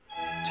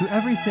To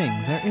everything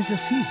there is a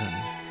season,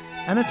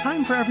 and a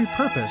time for every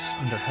purpose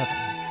under heaven.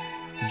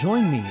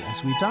 Join me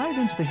as we dive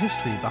into the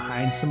history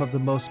behind some of the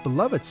most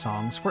beloved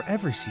songs for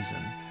every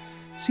season.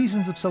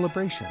 Seasons of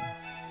celebration,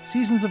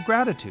 seasons of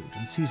gratitude,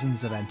 and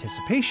seasons of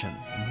anticipation,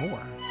 and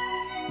more.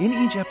 In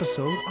each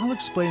episode, I'll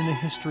explain the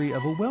history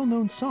of a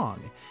well-known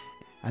song,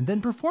 and then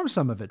perform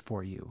some of it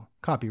for you,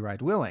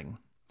 copyright willing.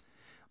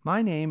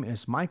 My name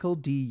is Michael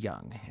D.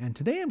 Young, and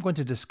today I'm going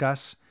to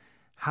discuss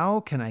How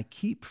Can I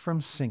Keep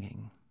From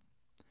Singing?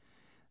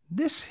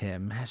 This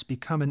hymn has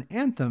become an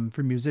anthem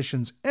for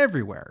musicians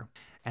everywhere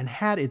and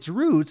had its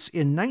roots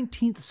in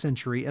 19th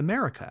century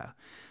America,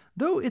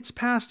 though its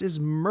past is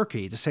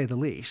murky to say the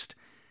least.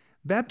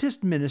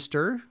 Baptist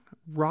minister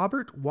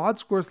Robert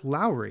Wadsworth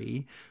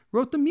Lowry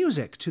wrote the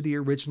music to the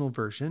original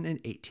version in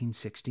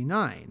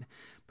 1869,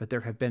 but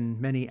there have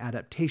been many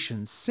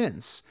adaptations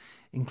since,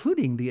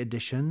 including the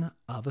addition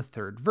of a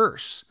third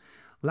verse.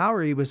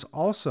 Lowry was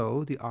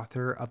also the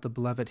author of the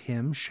beloved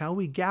hymn, Shall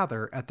We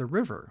Gather at the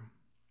River?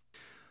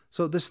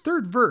 So this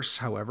third verse,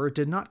 however,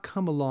 did not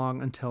come along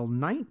until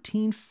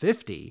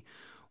 1950,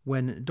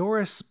 when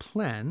Doris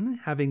Plehn,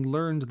 having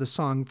learned the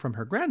song from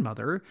her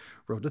grandmother,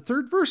 wrote a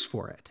third verse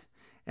for it,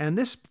 and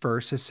this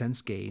verse has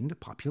since gained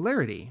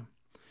popularity.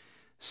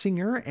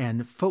 Singer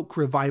and folk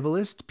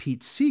revivalist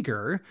Pete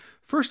Seeger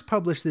first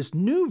published this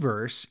new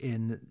verse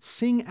in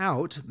Sing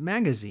Out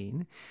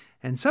magazine,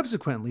 and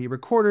subsequently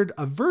recorded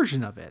a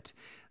version of it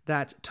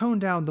that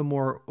toned down the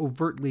more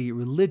overtly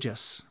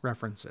religious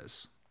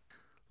references.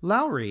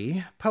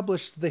 Lowry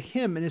published the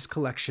hymn in his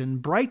collection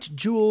Bright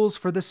Jewels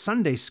for the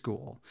Sunday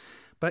School,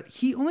 but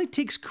he only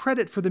takes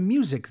credit for the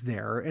music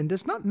there and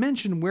does not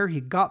mention where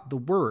he got the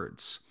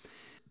words.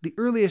 The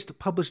earliest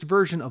published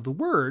version of the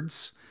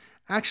words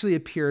actually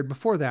appeared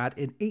before that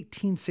in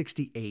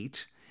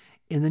 1868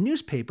 in the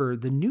newspaper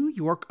The New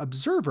York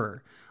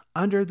Observer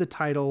under the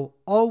title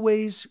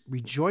Always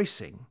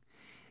Rejoicing.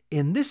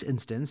 In this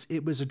instance,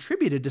 it was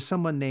attributed to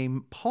someone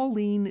named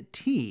Pauline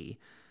T.,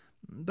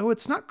 though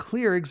it's not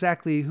clear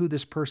exactly who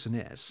this person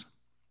is.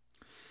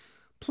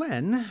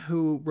 Plehn,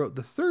 who wrote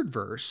the third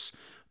verse,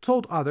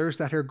 told others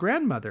that her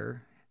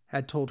grandmother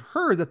had told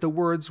her that the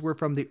words were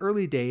from the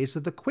early days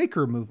of the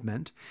Quaker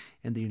movement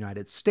in the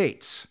United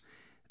States.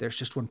 There's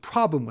just one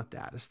problem with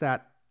that, is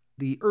that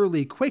the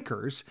early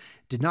Quakers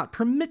did not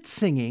permit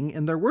singing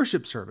in their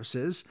worship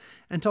services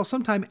until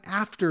sometime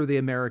after the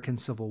American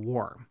Civil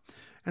War,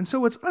 and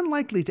so it's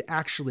unlikely to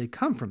actually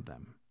come from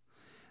them.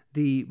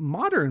 The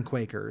modern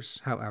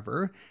Quakers,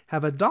 however,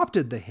 have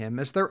adopted the hymn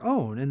as their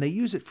own, and they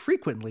use it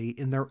frequently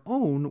in their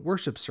own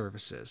worship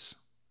services.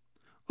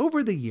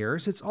 Over the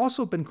years, it's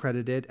also been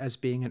credited as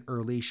being an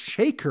early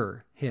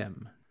Shaker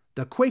hymn.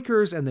 The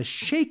Quakers and the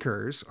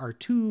Shakers are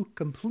two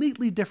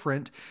completely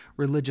different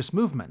religious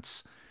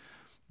movements,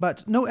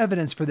 but no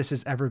evidence for this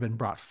has ever been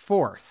brought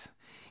forth.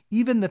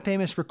 Even the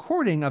famous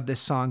recording of this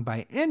song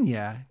by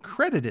Enya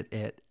credited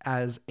it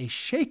as a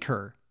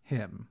Shaker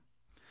hymn.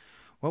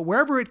 Well,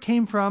 wherever it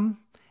came from,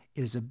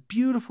 it is a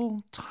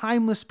beautiful,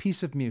 timeless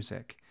piece of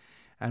music,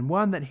 and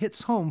one that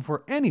hits home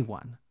for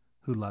anyone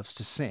who loves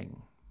to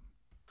sing.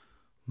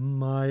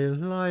 My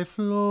life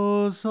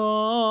flows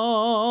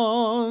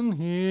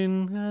on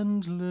in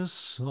endless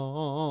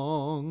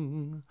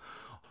song,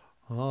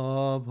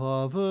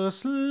 above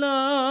us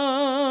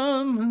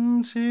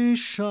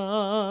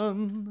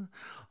lamentation.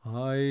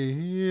 I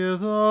hear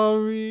the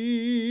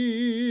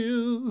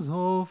real,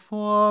 though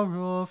far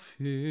off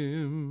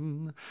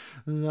hymn,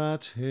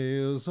 that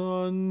hails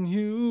a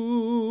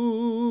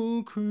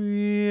new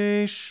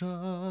creation.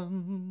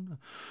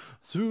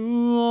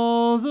 Through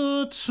all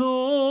the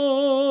tumult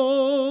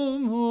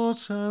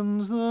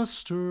and the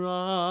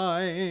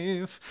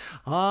strife,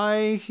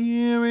 I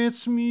hear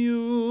its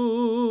music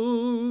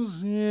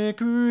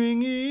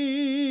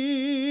ringing.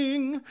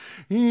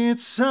 It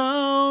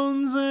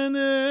sounds an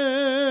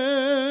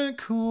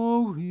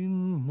echo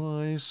in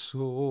my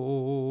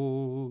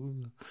soul.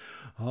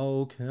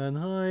 How can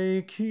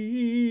I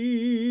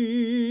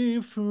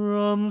keep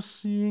from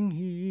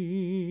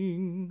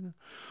singing?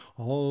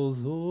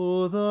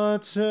 Although the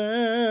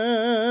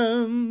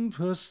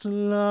tempest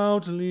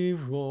loudly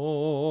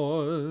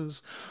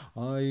roars,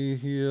 I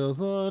hear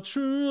the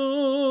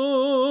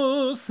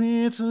truth,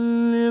 it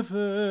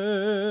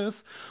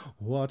liveth.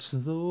 What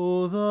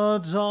though the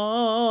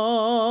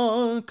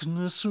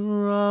darkness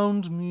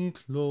round me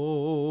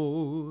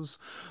close?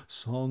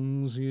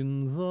 Songs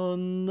in the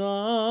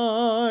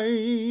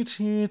night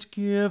it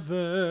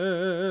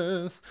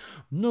giveth.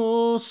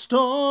 No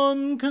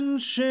storm can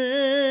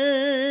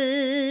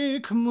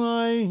shake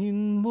my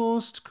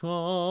inmost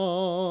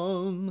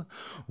calm,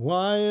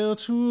 while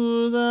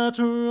to that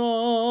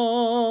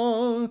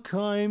rock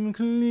I'm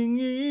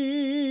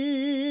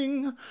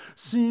clinging,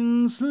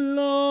 since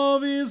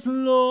love is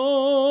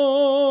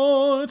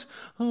Lord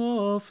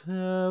of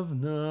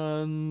heaven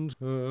and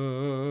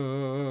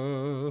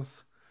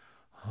earth.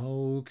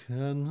 How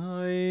can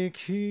I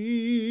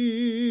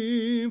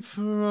keep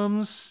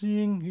from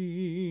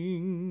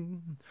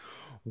singing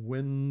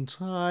when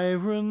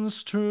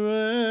tyrants tremble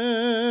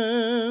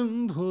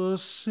are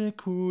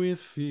sick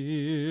with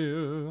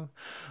fear,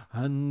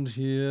 and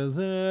hear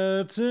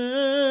their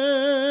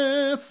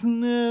death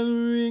knell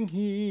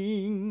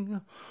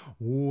ringing,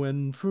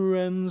 when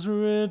friends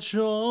rejoice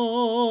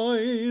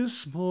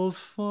both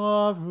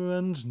far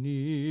and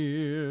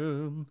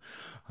near.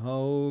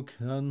 How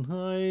can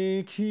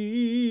I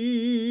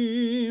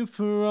keep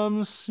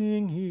from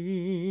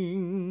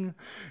singing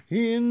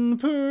in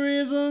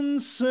prison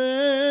cell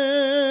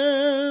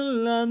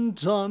and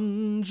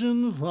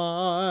dungeon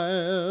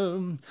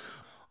vile?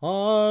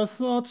 Our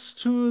thoughts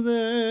to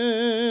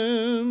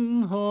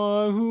them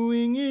are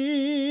winging,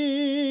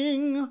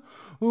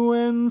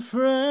 when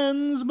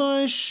friends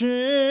by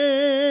shame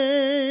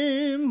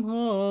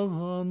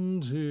are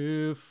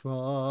undefiled.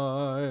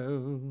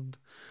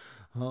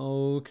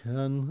 How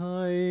can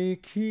I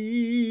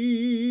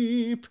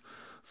keep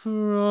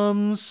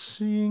from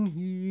singing?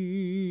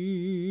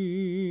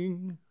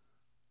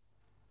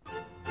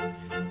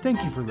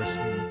 Thank you for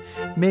listening.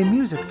 May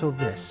music fill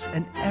this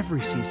and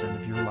every season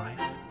of your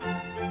life.